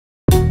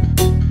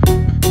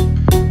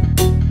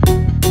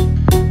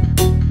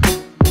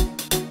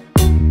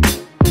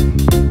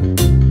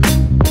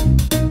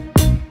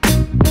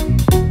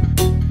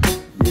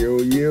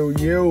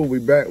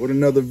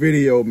another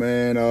video,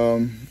 man.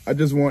 I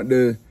just want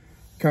to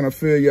kind of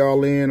fill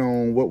y'all in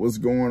on what was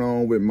going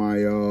on with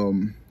my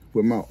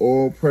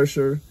oil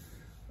pressure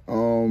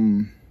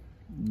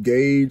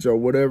gauge or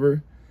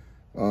whatever.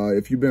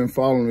 If you've been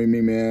following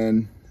me,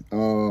 man,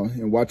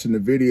 and watching the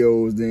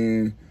videos,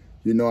 then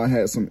you know I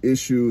had some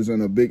issues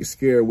and a big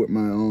scare with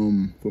my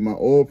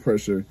oil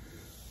pressure.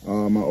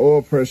 My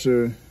oil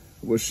pressure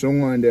was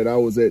showing that I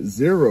was at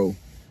 0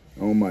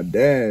 on my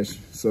dash.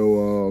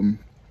 So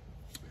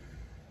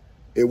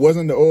it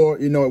wasn't the oil,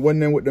 you know, it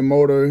wasn't in with the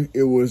motor.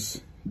 It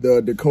was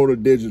the Dakota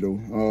digital.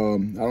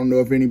 I don't know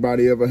if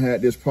anybody ever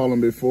had this problem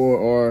before,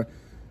 or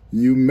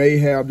you may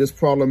have this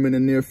problem in the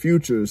near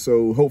future.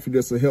 So hopefully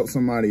this will help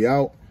somebody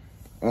out.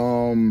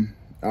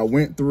 I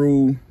went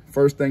through,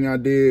 first thing I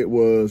did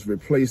was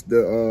replace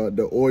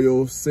the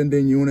oil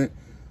sending unit,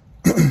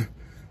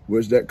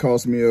 which that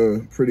cost me a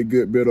pretty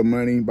good bit of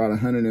money, about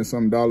 $100 and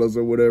some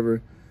or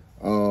whatever.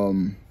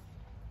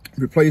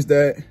 Replaced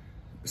that,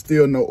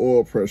 still no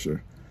oil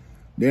pressure.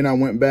 Then I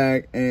went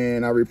back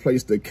and I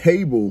replaced the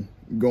cable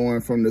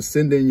going from the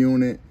sending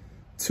unit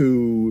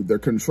to the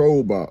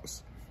control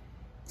box.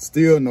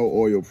 Still no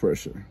oil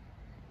pressure.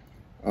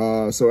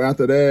 So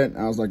after that,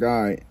 I was like,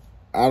 all right,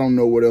 I don't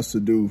know what else to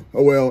do.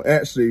 Oh, well,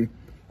 actually,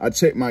 I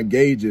checked my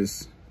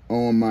gauges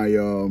on my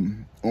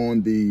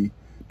on the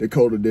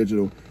Dakota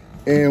digital.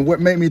 And what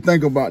made me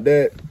think about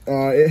that,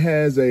 it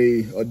has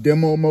a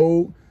demo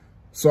mode.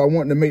 So I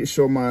wanted to make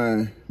sure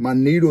my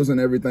needles and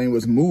everything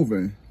was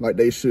moving like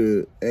they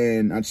should.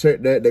 And I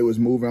checked that they was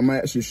moving. I'm gonna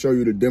actually show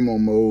you the demo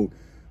mode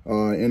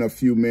in a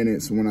few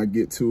minutes when I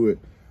get to it.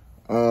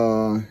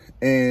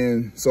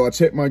 And so I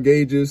checked my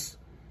gauges,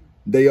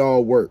 they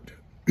all worked.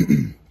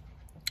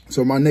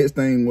 So my next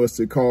thing was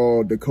to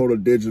call Dakota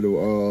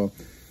Digital.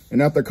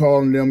 And after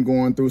calling them,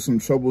 going through some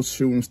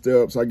troubleshooting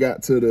steps, I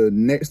got to the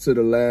next to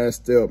the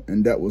last step,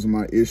 and that was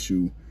my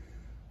issue,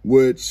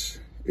 which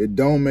it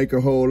don't make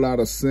a whole lot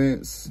of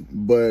sense,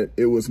 but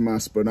it was my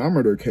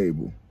speedometer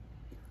cable.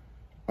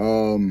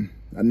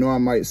 I know I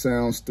might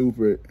sound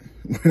stupid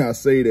when I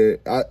say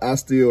that. I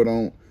still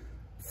don't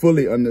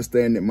fully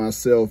understand it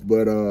myself,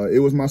 but it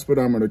was my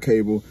speedometer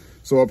cable.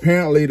 So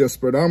apparently the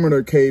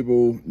speedometer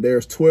cable,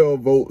 there's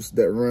 12 volts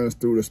that runs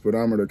through the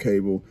speedometer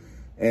cable,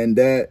 and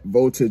that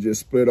voltage is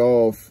split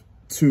off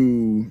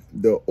to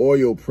the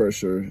oil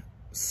pressure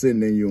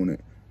sending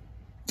unit,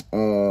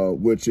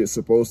 which is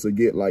supposed to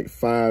get like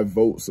 5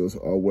 volts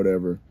or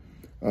whatever.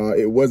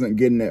 It wasn't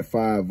getting that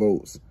 5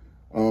 volts.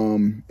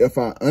 If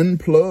I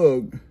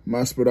unplugged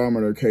my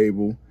speedometer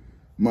cable,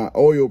 my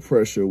oil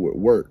pressure would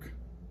work.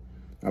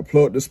 I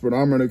plugged the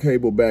speedometer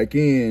cable back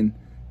in,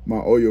 my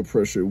oil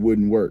pressure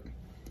wouldn't work.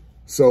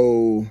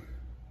 So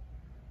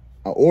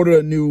I ordered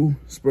a new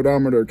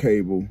speedometer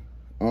cable.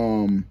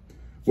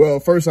 Well,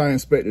 first I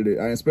inspected it.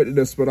 I inspected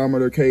the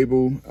speedometer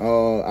cable.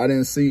 I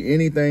didn't see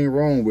anything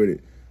wrong with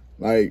it.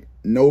 Like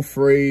no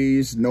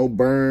frays, no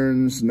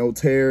burns, no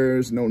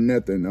tears, no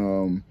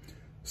nothing.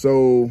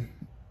 So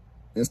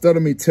instead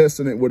of me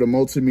testing it with a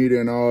multimeter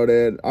and all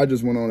that, I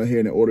just went on ahead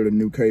and ordered a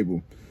new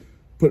cable.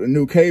 Put a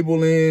new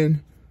cable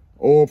in,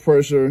 oil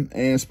pressure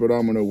and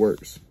speedometer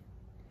works.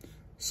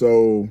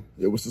 So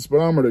it was the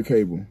speedometer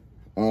cable.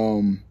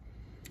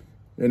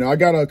 You know, I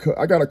got a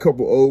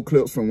couple old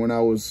clips from when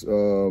I was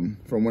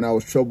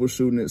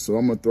troubleshooting it, so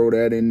I'm gonna throw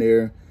that in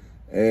there,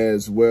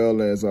 as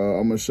well as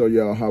I'm gonna show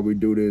y'all how we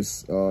do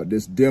this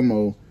this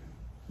demo,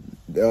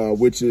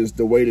 which is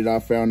the way that I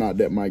found out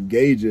that my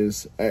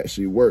gauges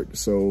actually worked.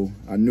 So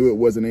I knew it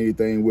wasn't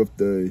anything with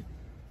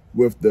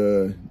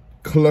the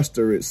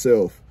cluster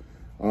itself.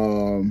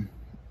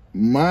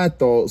 My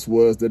thoughts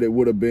was that it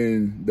would have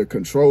been the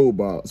control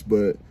box,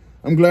 but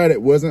I'm glad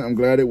it wasn't. I'm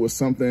glad it was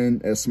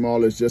something as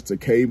small as just a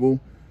cable.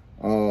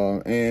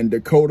 And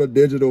Dakota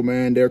Digital,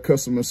 man, their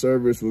customer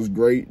service was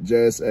great,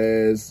 just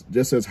as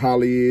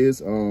Holly is.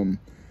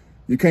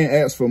 You can't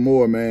ask for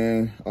more,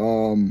 man.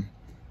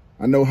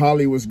 I know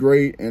Holly was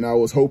great, and I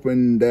was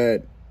hoping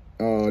that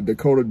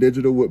Dakota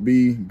Digital would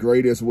be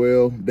great as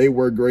well. They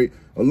were great.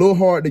 A little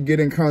hard to get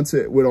in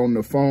contact with on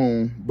the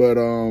phone, but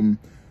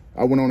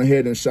I went on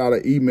ahead and shot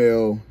an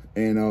email,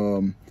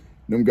 and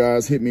them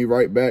guys hit me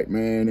right back,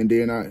 man. And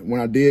then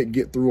when I did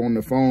get through on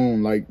the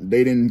phone, like,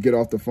 they didn't get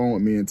off the phone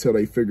with me until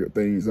they figured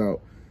things out.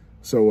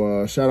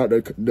 So shout out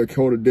to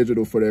Dakota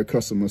Digital for their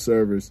customer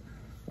service.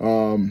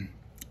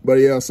 But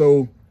yeah,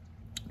 so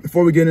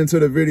before we get into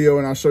the video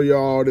and I'll show y'all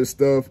all this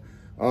stuff,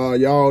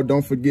 y'all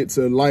don't forget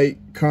to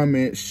like,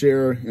 comment,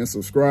 share, and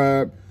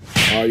subscribe.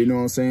 You know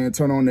what I'm saying?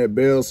 Turn on that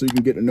bell so you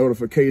can get the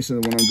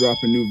notifications when I'm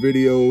dropping new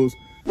videos.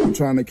 I'm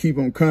trying to keep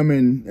them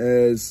coming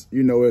as,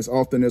 you know, as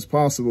often as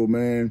possible,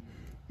 man.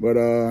 But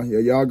yeah,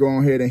 y'all go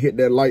ahead and hit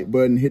that like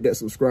button, hit that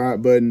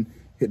subscribe button,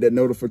 hit that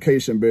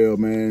notification bell,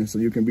 man, so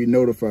you can be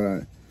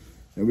notified.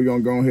 And we're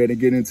gonna go ahead and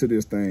get into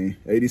this thing.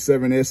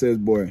 87 SS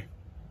boy.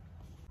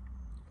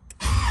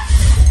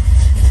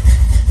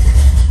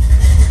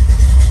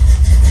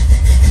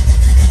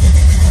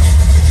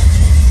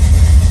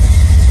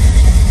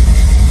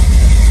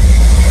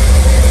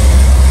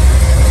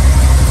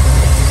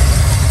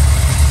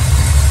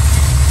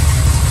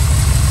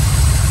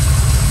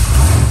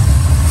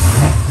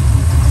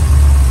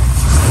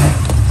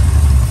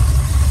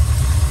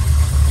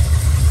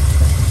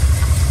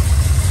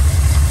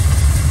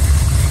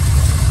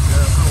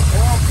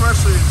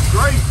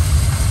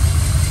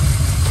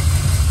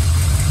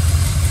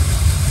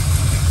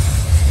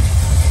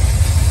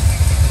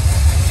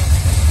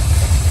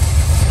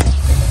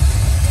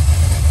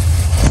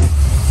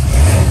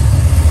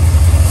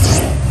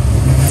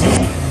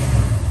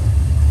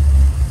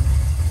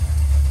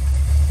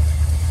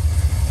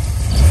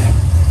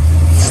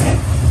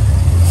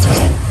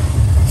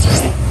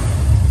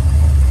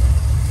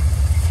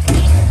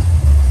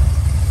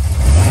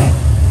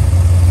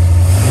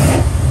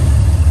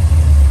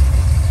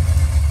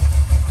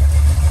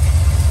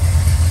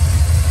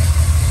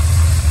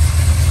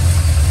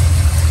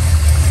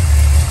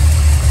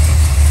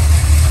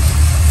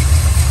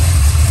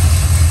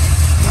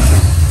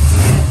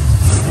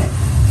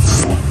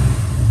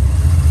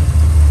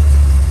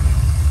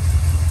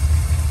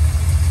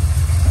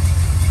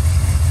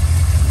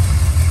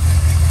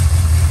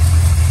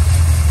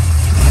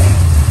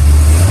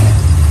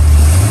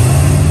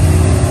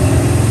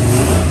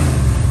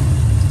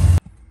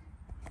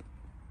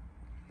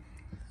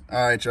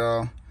 right,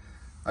 y'all.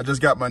 I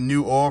just got my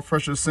new oil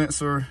pressure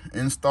sensor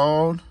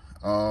installed.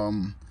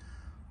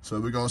 So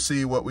we're gonna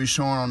see what we're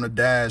showing on the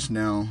dash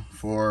now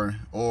for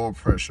oil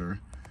pressure.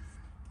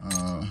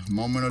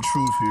 Moment of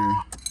truth here.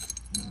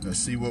 Let's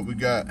see what we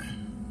got.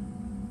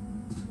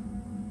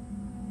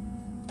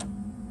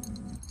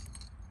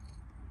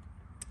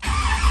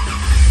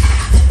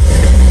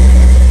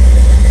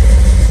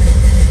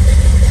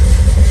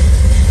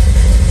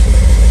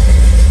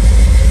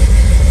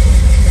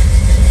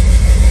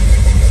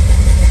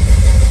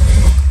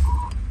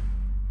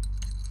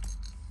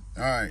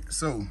 All right,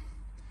 so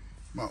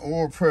my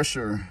oil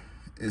pressure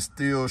is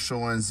still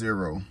showing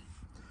 0.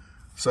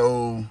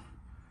 So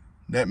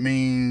that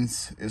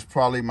means it's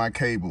probably my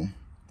cable.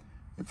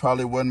 It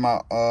probably wasn't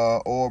my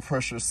oil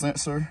pressure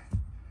sensor.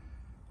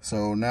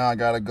 So now I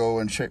gotta go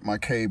and check my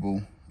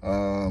cable,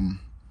 run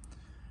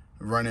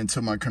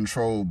into my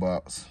control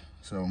box.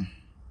 So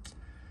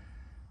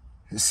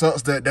it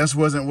sucks that that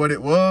wasn't what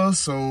it was.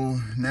 So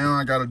now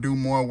I gotta do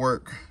more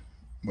work,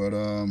 but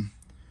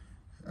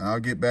I'll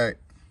get back.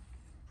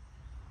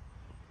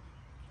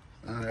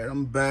 All right,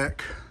 I'm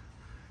back.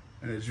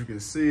 And as you can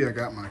see, I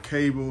got my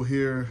cable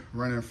here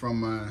running from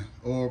my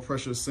oil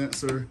pressure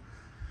sensor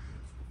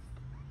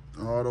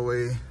all the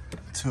way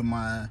to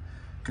my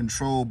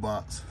control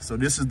box. So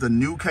this is the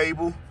new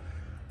cable.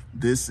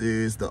 This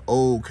is the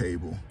old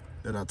cable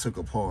that I took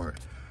apart.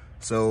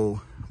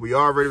 So we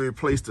already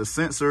replaced the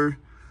sensor.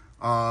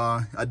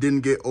 I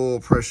didn't get oil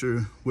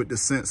pressure with the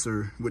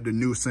sensor, with the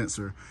new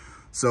sensor.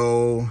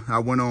 So I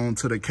went on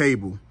to the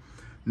cable.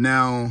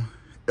 Now,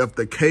 if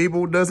the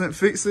cable doesn't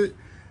fix it,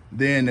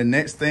 then the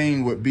next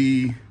thing would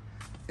be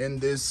in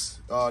this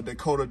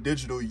Dakota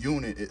Digital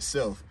unit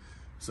itself.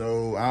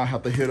 So I'll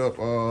have to hit up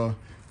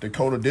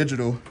Dakota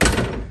Digital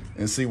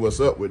and see what's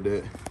up with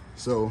that.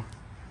 So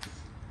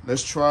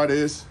let's try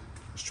this.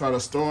 Let's try to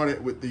start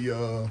it with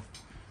the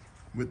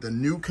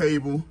new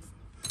cable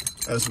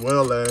as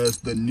well as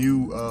the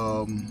new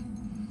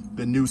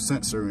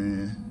sensor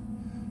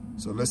in.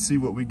 So let's see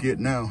what we get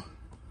now.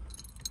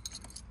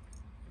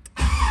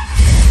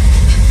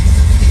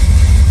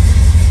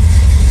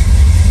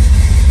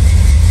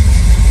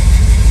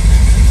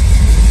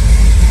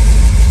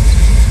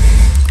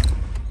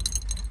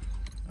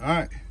 All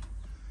right,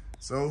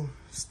 so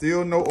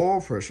still no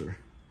oil pressure.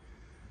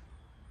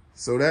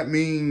 So that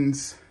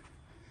means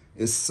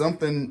it's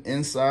something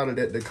inside of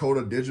that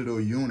Dakota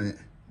Digital unit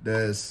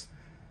that's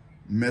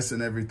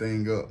messing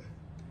everything up.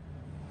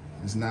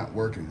 It's not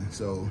working.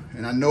 So,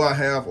 and I know I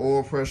have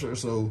oil pressure,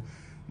 so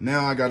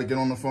now I got to get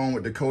on the phone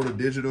with Dakota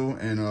Digital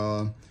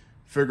and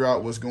figure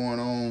out what's going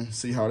on,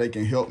 see how they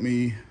can help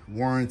me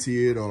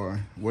warranty it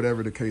or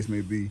whatever the case may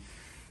be.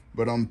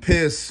 But I'm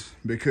pissed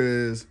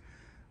because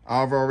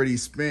I've already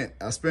spent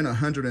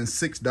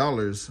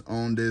 $106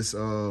 on this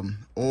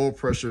oil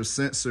pressure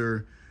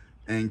sensor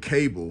and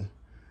cable.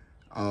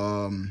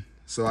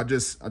 So I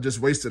just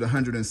wasted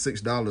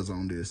 $106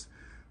 on this.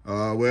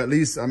 Well, at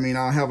least, I mean,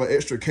 I'll have an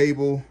extra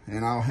cable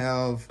and I'll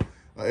have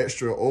an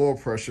extra oil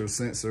pressure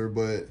sensor,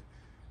 but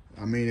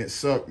I mean, it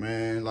sucked,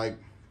 man. Like,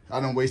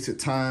 I done wasted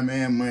time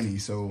and money.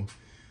 So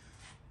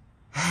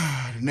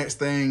the next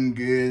thing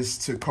is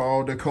to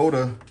call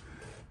Dakota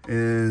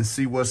and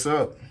see what's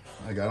up.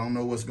 Like, I don't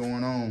know what's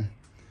going on,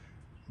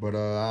 but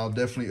I'll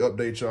definitely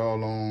update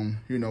y'all on,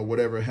 you know,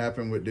 whatever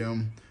happened with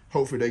them.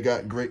 Hopefully they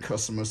got great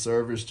customer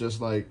service, just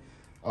like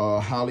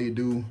Holly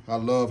do. I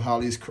love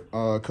Holly's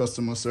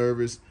customer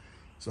service.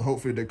 So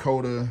hopefully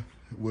Dakota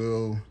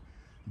will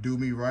do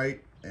me right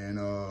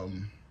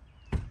and,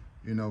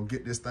 you know,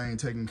 get this thing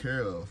taken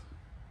care of.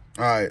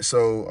 All right,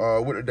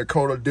 so with the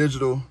Dakota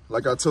Digital,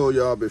 like I told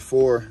y'all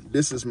before,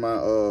 this is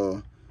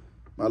my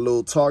my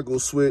little toggle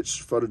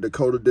switch for the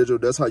Dakota Digital.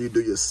 That's how you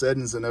do your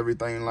settings and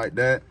everything like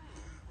that.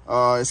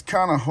 It's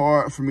kind of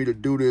hard for me to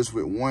do this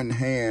with one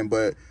hand,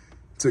 but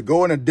to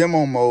go in a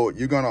demo mode,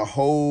 you're gonna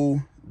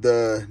hold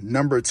the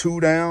number 2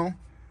 down,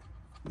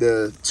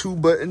 the 2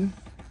 button,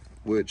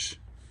 which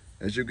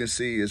as you can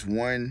see is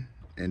 1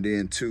 and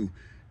then 2.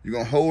 You're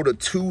gonna hold a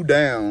 2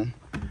 down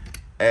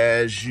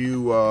as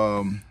you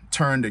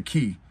turn the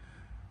key.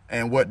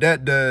 And what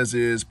that does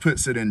is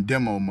puts it in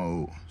demo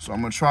mode. So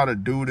I'm gonna try to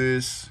do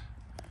this.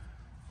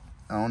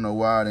 I don't know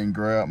why I didn't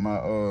grab my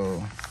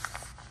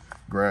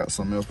grab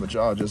something else, but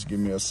y'all just give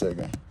me a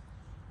second.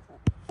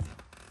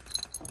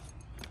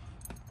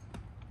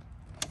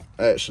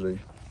 Actually,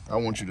 I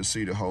want you to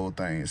see the whole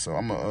thing, so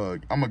I'm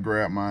gonna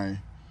grab my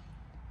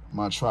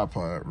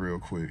tripod real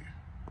quick.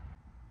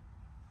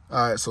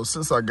 All right, so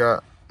since I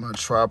got my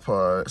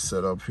tripod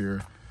set up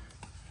here,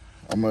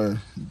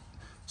 I'm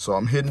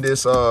hitting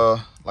this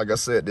like I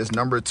said, this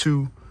number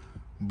 2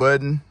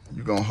 button.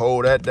 You're gonna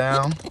hold that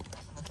down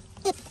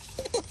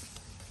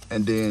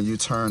and then you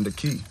turn the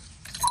key.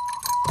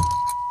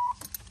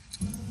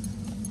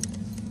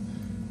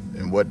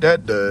 And what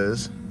that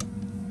does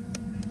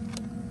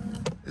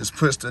is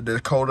puts the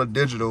Dakota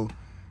Digital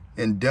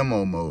in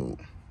demo mode.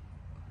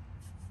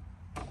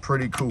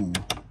 Pretty cool.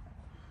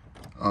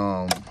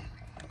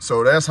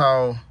 So that's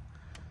how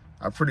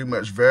I pretty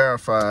much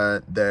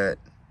verified that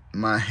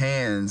my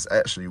hands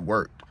actually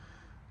worked.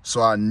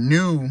 So I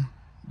knew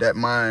that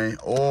my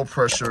oil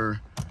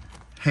pressure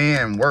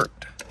hand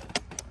worked.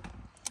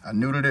 I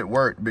knew that it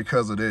worked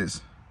because of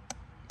this.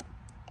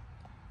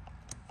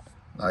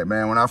 Like,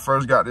 man, when I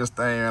first got this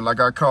thing, like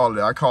I call it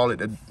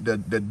the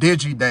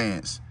digi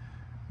dance,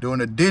 doing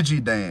the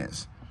digi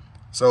dance.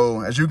 So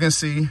as you can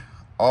see,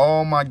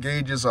 all my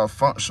gauges are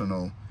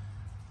functional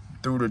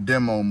through the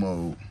demo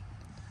mode.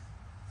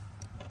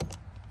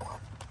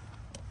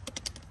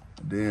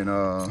 Then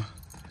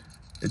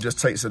it just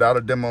takes it out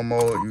of demo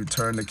mode. You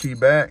turn the key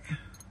back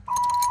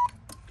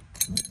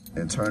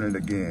and turn it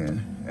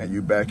again, and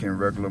you back in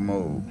regular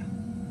mode.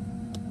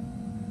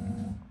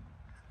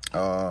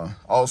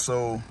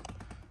 Also,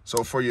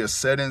 so for your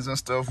settings and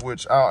stuff,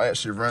 which I'll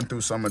actually run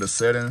through some of the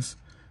settings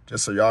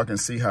just so y'all can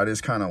see how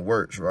this kind of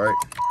works, right?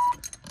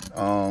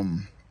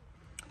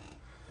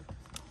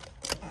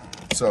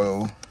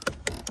 So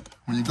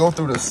when you go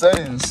through the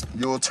settings,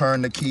 you'll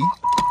turn the key.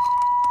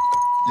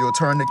 You'll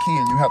turn the key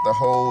and you have to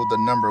hold the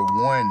number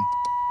 1.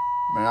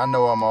 Man, I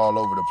know I'm all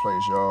over the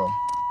place, y'all.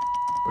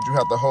 But you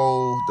have to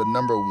hold the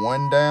number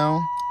 1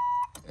 down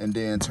and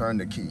then turn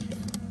the key.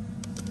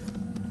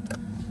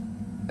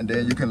 And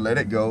then you can let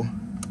it go.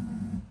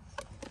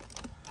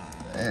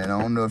 And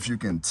I don't know if you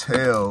can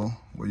tell,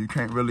 well, you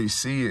can't really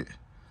see it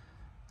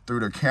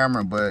through the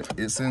camera, but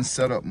it's in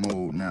setup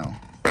mode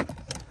now.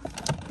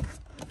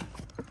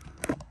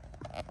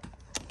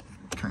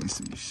 Can't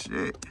see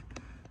shit.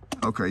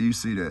 Okay, you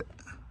see that.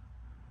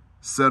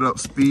 Setup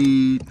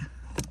speed.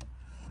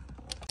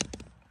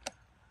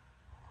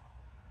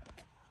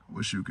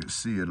 Wish you could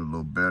see it a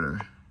little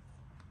better.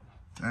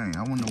 Dang,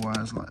 I wonder why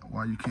it's like,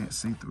 why you can't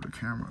see through the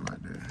camera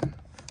like that.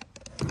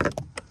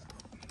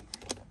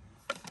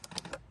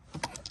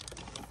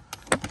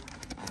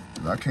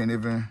 I can't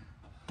even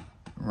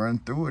run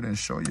through it and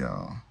show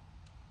y'all.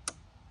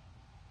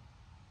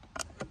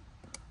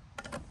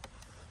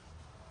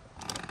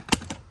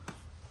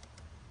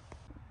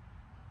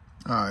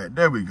 All right,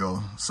 there we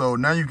go. So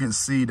now you can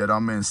see that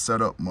I'm in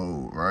setup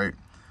mode, right?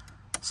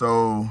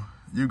 So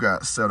you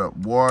got setup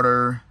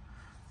water,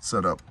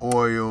 setup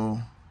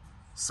oil,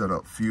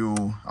 setup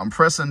fuel. I'm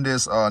pressing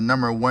this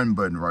number 1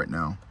 button right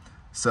now.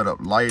 Setup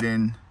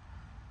lighting,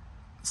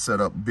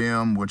 setup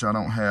BIM, which I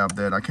don't have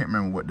that. I can't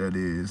remember what that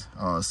is.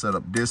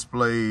 Setup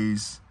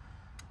displays,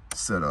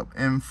 setup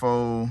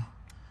info.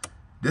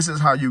 This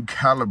is how you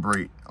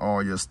calibrate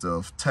all your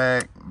stuff.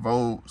 Tach,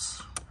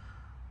 volts.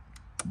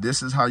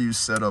 This is how you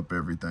set up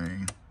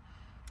everything.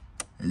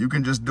 And you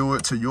can just do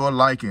it to your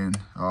liking.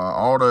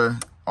 All the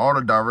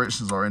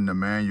directions are in the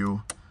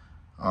manual.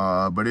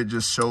 But it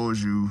just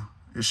shows you,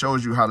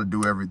 how to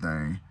do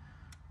everything.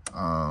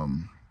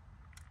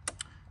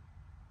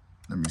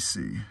 Let me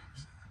see.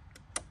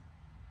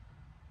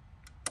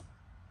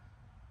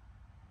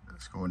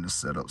 Let's go into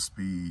setup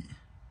speed.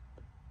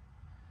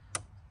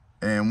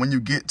 And when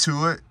you get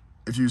to it,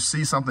 if you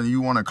see something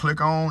you want to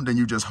click on, then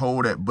you just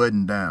hold that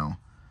button down.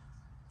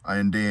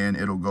 And then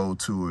it'll go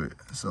to it.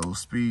 So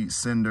speed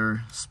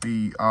sender,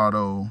 speed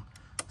auto,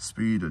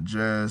 speed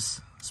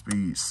adjust,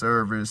 speed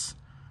service,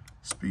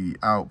 speed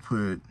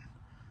output.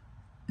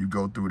 You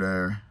go through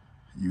there,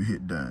 you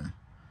hit done.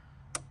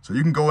 So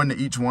you can go into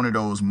each one of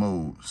those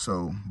modes.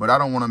 So, but I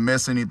don't want to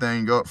mess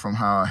anything up from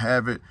how I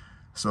have it.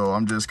 So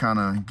I'm just kind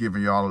of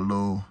giving y'all a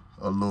little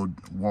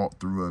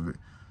walkthrough of it.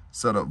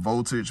 Set up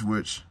voltage,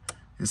 which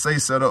it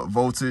says set up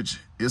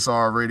voltage. It's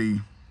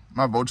already,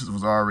 my voltage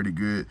was already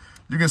good.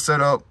 You can set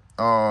up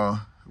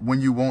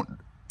when you want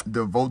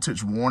the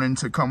voltage warning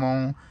to come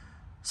on.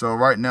 So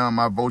right now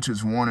my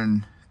voltage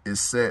warning is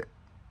set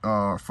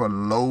for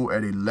low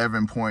at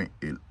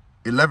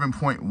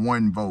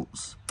 11.1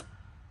 volts.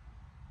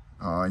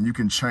 And you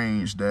can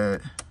change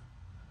that,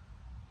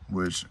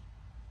 which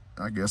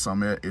I guess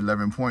I'm at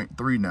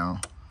 11.3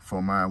 now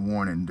for my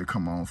warning to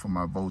come on for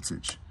my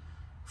voltage,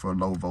 for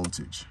low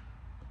voltage.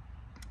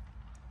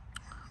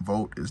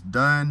 Volt is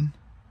done.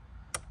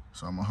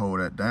 So I'm gonna hold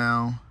that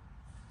down.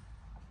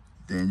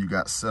 Then you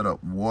got set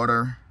up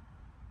water.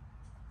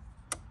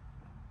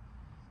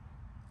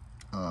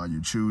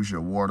 You choose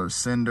your water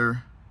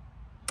sender.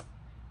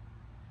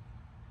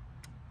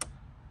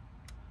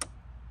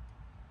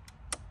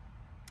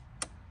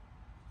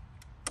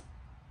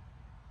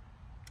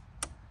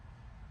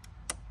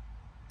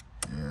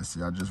 Yeah,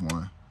 see, I just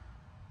want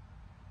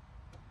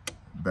to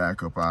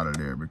back up out of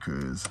there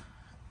because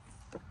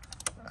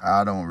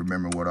I don't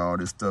remember what all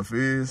this stuff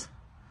is.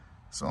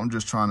 So I'm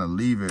just trying to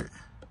leave it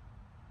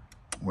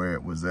where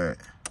it was at.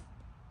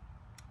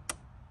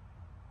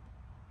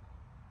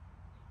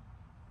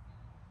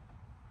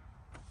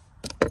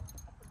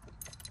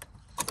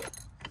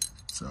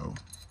 So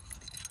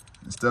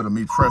instead of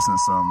me pressing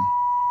something,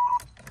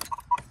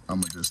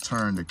 I'm gonna just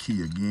turn the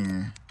key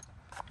again.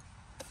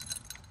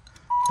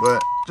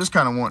 But just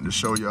kind of wanted to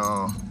show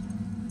y'all,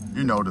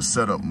 you know, the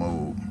setup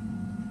mode.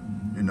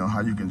 You know,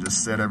 how you can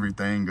just set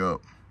everything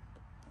up.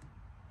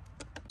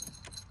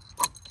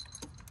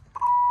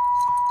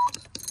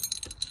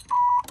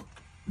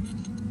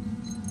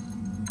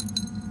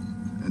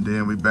 And And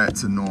then we back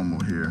to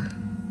normal here.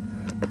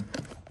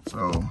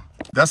 So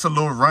that's a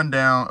little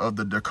rundown of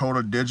the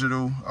Dakota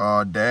Digital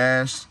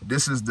dash.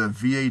 This is the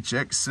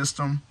VHX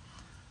system.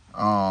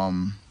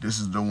 This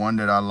is the one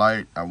that I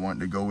like. I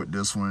wanted to go with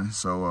this one,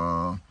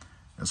 so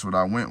that's what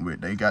I went with.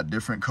 They got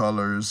different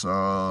colors.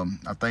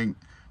 I think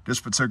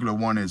this particular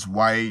one is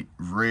white,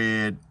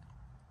 red,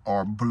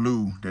 or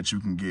blue that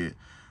you can get.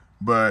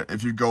 But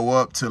if you go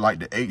up to like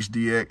the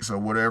HDX or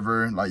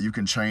whatever, like you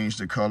can change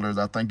the colors.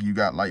 I think you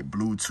got like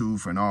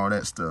Bluetooth and all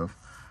that stuff.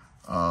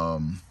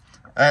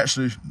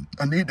 Actually,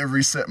 I need to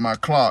reset my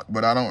clock,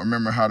 but I don't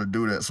remember how to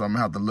do that, so I'm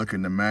gonna have to look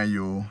in the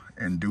manual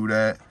and do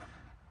that.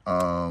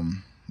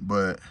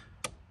 But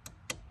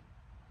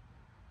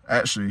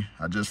actually,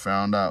 I just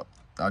found out.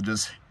 I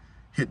just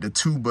hit the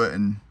 2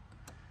 button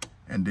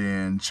and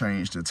then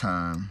change the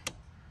time.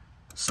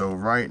 So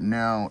right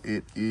now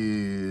it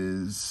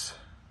is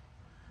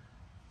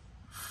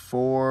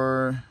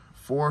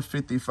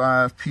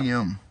 4:55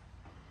 p.m.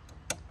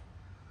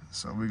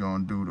 So we're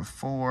gonna do the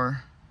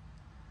 4.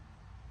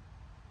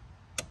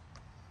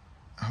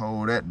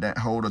 Hold that,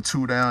 hold a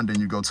 2 down,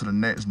 then you go to the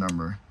next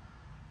number.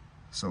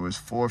 So it's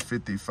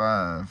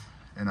 4:55,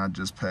 and I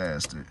just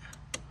passed it.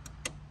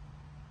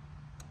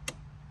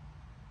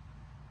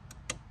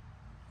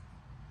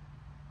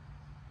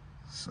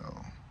 So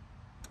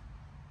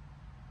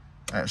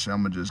actually,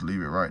 I'm gonna just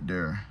leave it right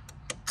there.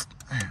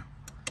 Damn.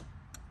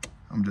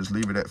 I'm just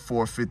leave it at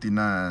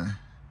 4:59.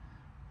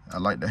 I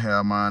like to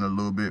have mine a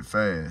little bit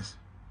fast.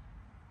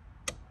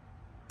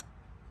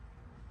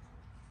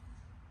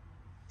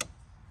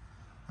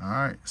 All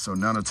right, so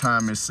now the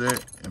time is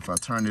set. If I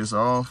turn this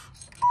off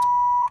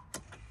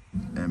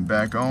and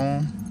back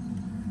on,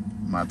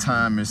 my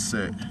time is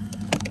set.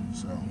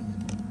 So,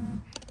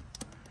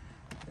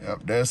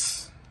 yep,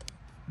 that's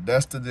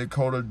the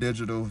Dakota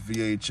Digital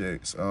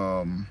VHX.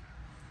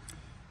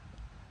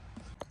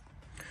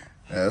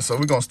 So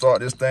we're gonna start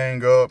this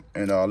thing up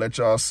and let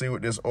y'all see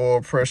what this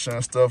oil pressure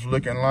and stuff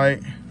looking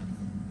like.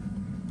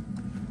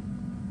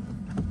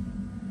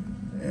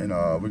 And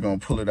we're gonna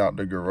pull it out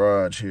the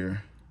garage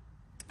here.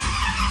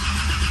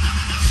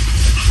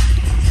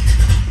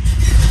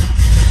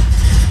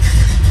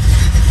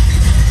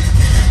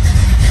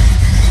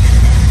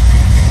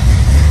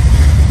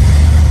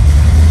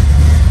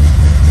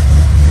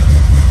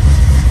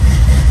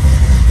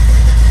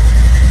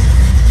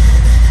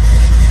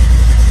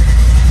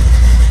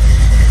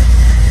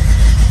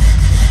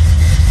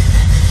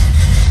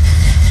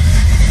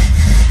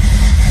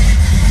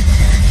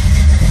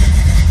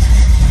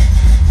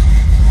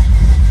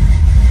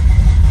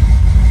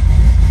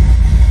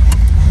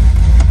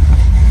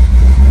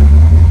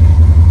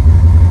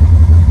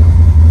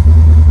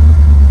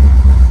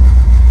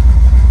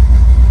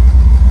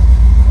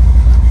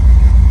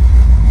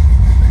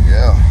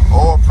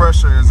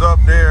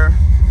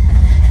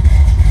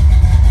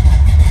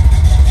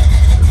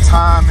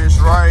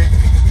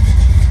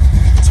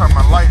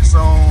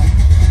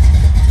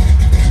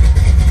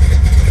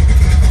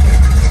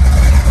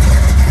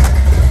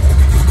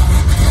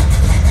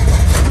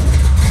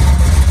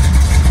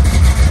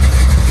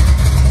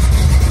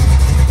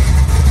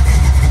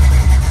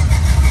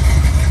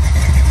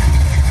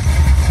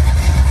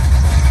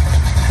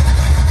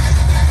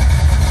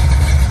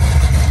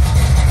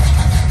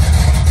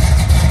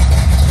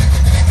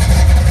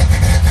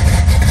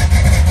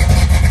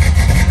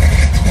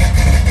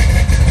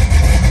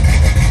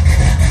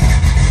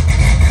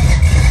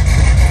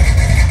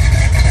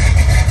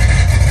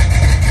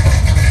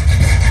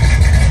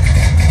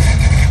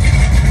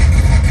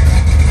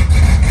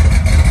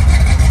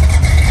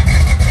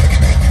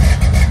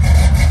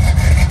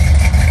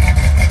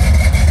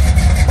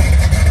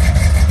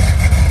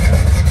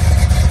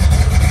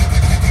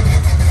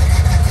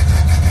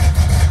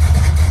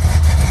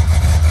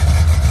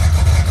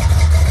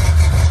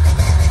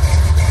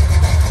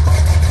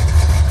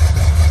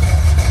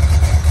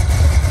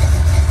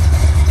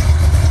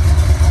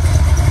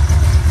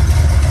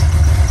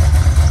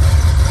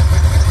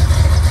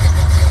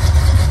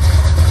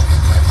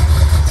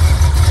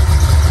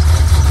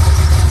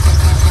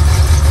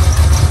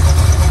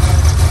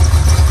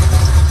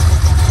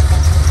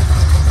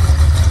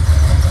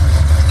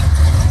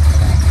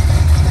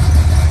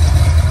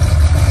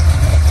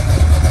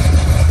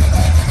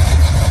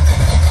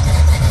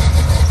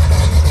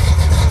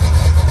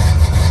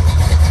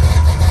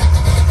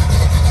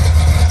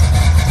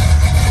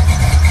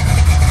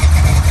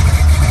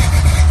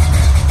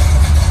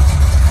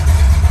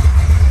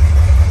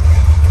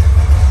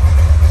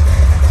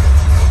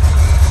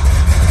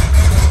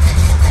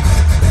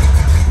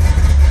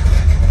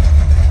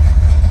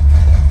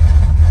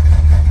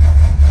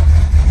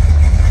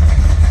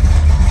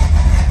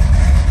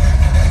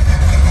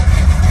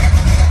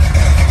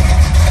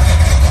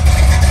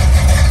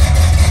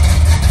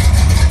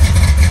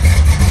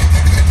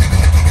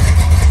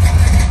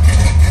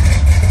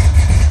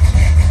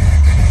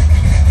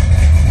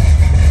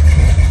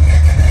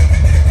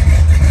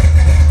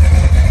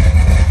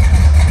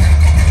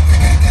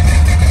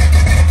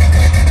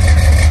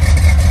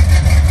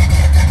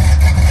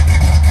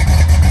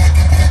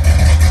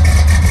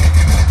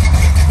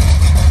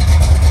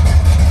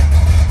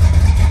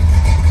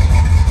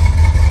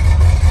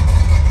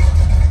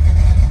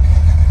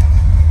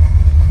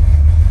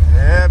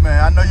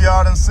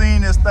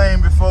 seen this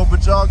thing before,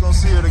 but y'all gonna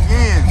see it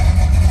again.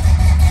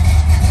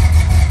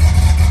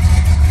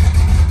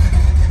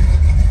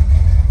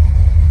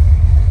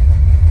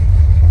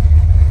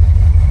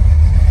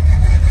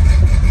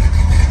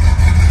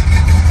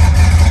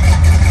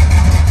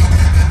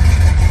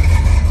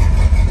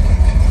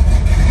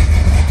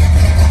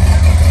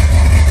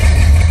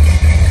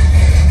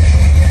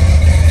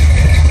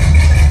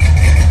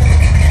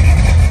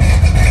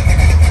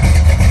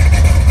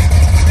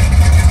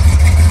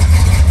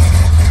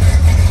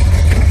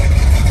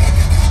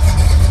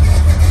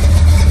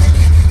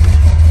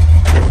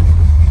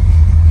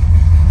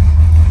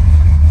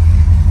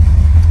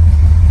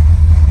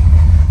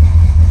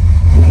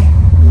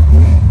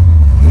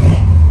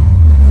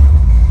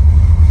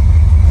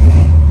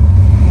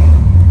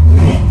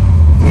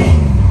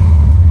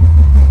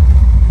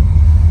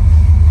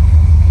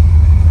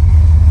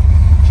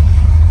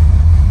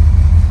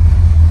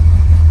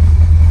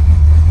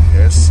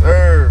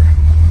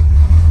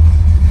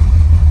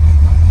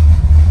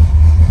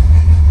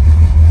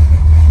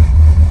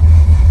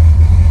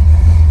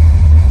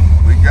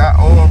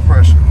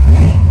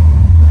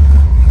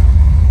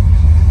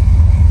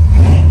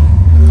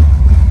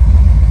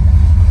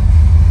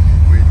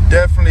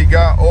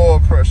 Got oil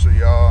pressure,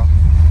 y'all.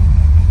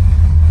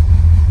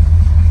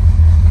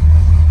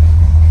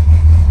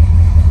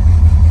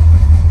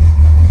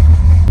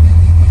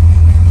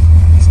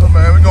 So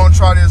man, we're gonna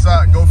try this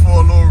out. Go for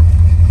a little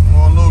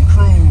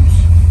cruise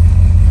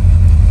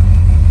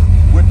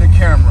with the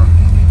camera.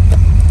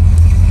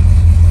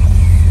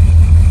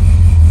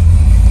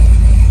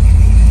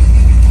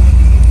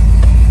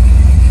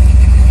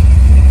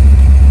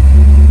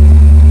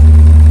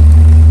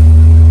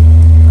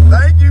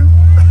 Thank you.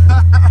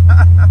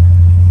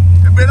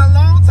 It's been a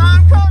long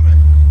time coming.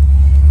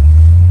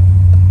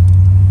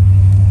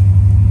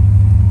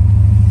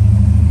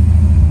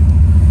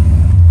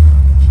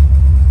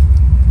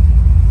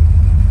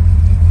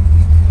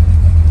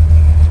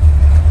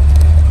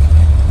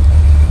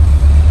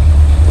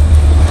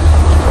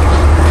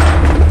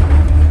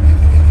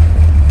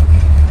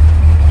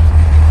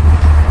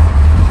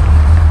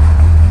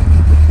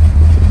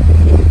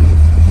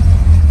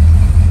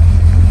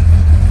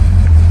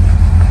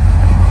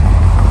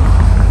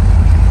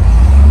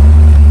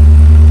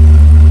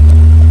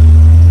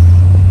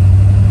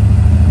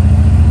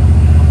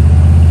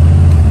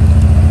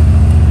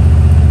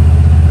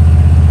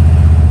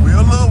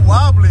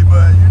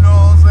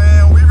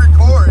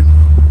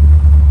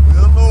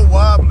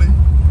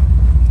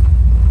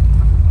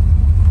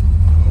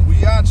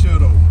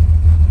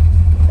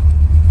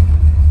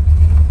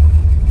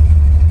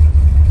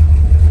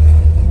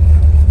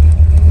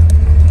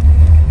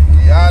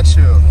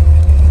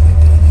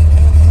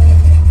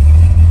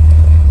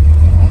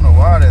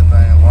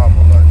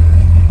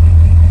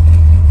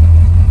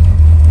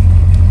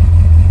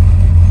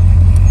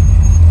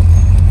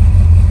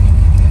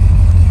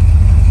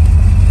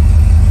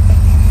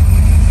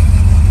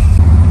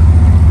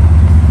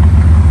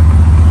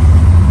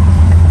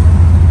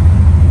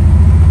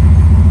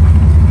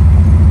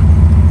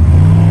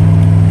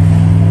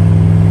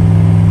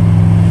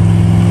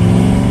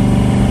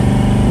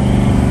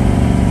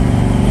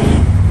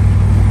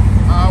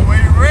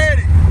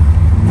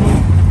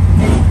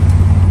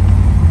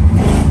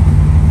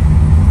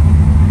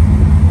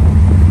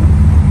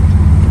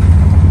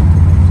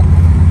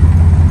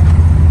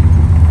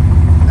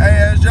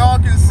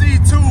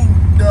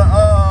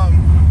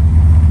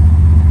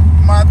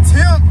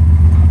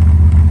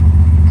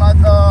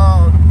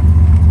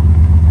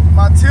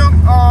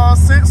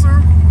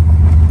 Sensor.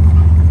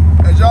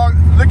 As y'all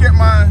look at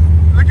my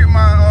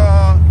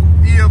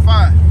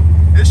EFI,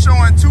 it's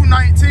showing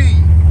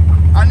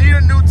 219. I need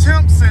a new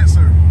temp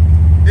sensor.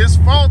 It's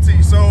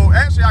faulty, so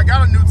actually I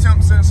got a new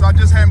temp sensor. I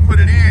just haven't put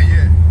it in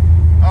yet.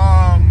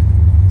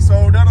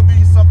 So that'll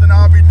be something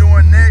I'll be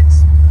doing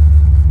next.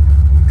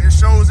 It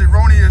shows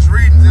erroneous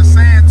readings. It's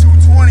saying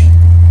 220,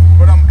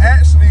 but I'm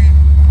actually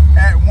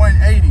at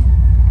 180.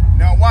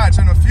 Now watch,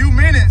 in a few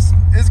minutes,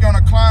 it's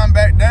gonna climb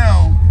back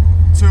down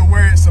to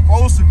where it's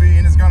supposed to be,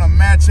 and it's gonna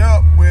match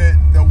up with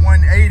the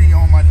 180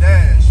 on my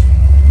dash.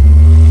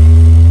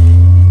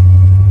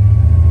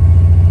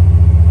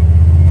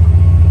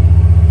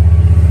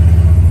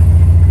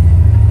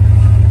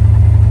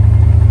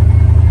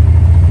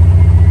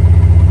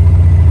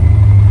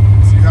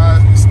 See how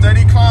it's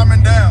steady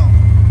climbing down.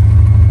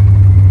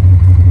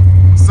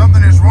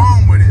 Something is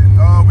wrong with it.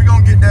 We're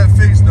gonna get that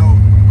fixed though.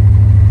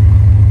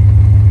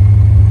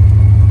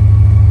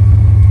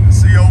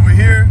 See over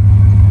here,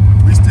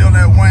 we still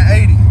at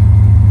 180.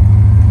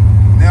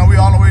 Now we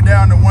all the way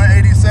down to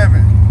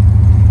 187.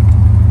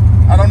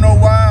 I don't know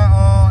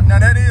why. Now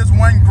that is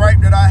one gripe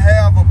that I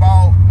have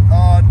about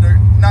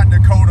not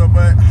Dakota,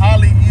 but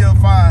Holly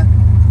EFI.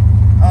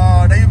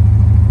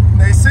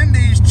 They send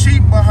these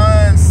cheap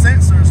behind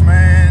sensors,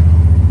 man,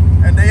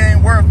 and they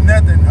ain't worth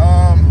nothing.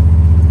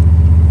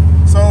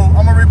 So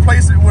I'm gonna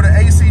replace it with an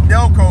AC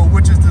Delco,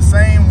 which is the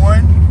same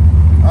one.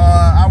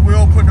 I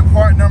will put the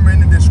part number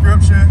in the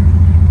description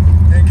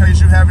in case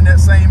you're having that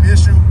same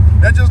issue.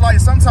 That's just like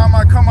sometimes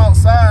I come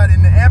outside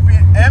and the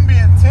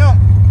ambient temp,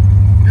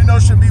 you know,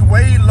 should be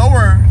way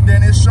lower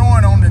than it's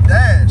showing on the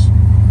dash.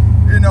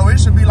 You know, it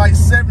should be like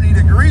 70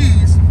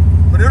 degrees,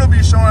 but it'll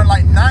be showing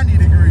like 90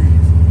 degrees.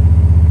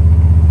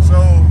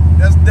 So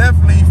that's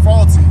definitely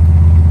faulty.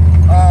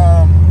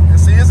 And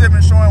see, it's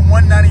even showing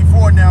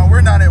 194 now.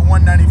 We're not at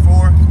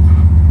 194.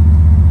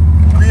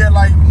 We're at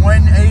like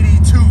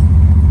 182.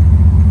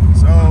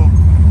 So,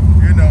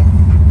 you know,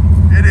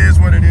 it is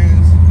what it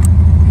is.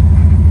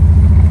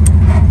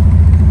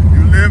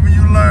 You live and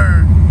you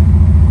learn.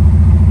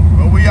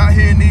 But we out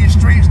here in these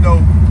streets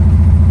though.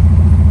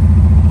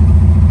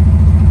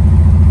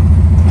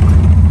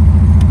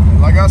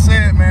 Like I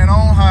said, man, I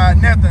don't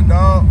hide nothing,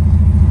 dog.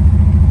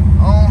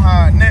 I don't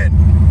hide nothing.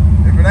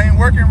 If it ain't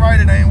working right,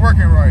 it ain't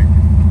working right.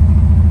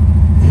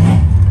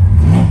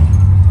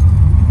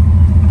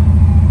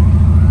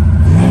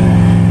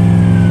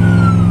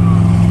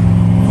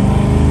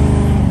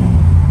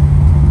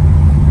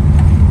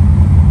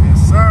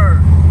 Yes,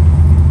 sir.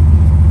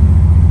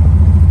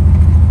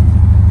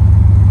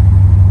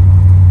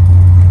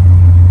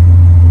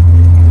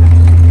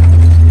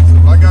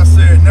 Like I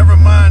said, never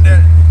mind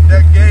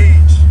that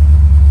gauge.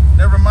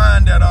 Never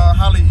mind that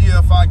Holly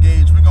EFI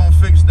gauge. We're gonna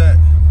fix that.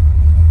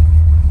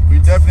 We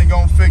definitely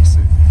gonna fix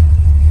it.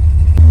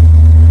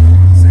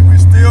 See, we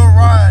still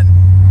riding,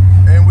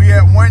 and we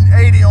at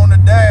 180 on the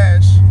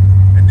dash,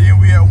 and then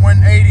we at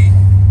 180,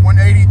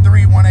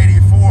 183,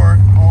 184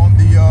 on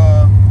the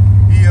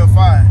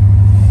EFI.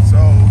 So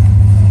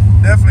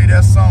definitely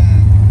that's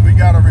something we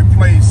gotta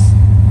replace.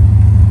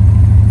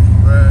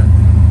 But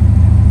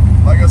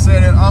like I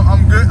said,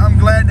 I'm good. I'm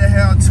glad to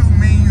have two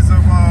means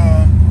of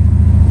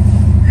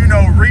you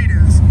know,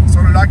 readings,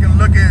 so that I can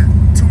look at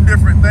two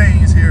different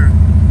things here.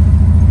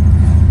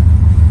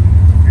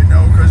 You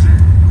know, because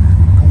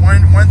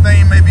one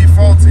thing may be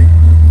faulty,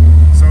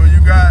 so you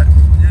got,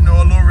 you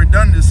know, a little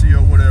redundancy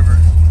or whatever.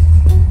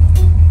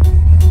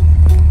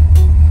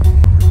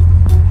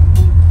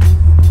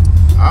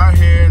 Out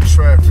here in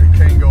traffic,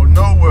 can't go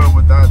nowhere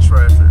without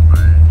traffic,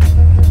 man.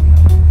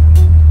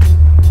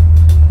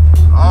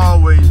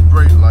 Always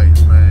brake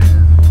lights,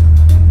 man.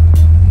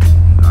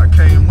 I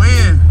can't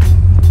win.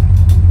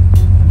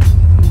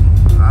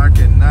 I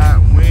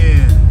cannot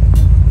win.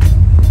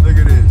 Look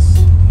at this.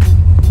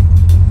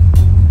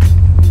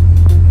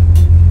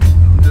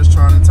 I'm just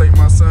trying to take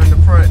my son to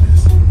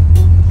practice.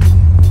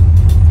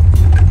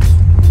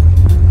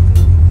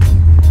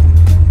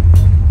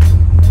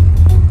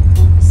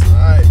 It's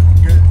alright.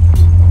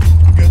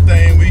 Good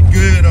thing we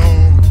good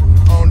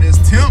on this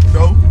temp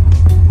though.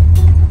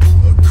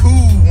 A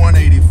cool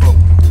 184.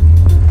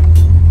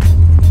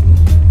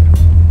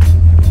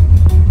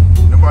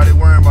 Nobody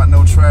worrying about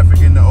no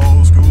traffic in the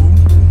old school.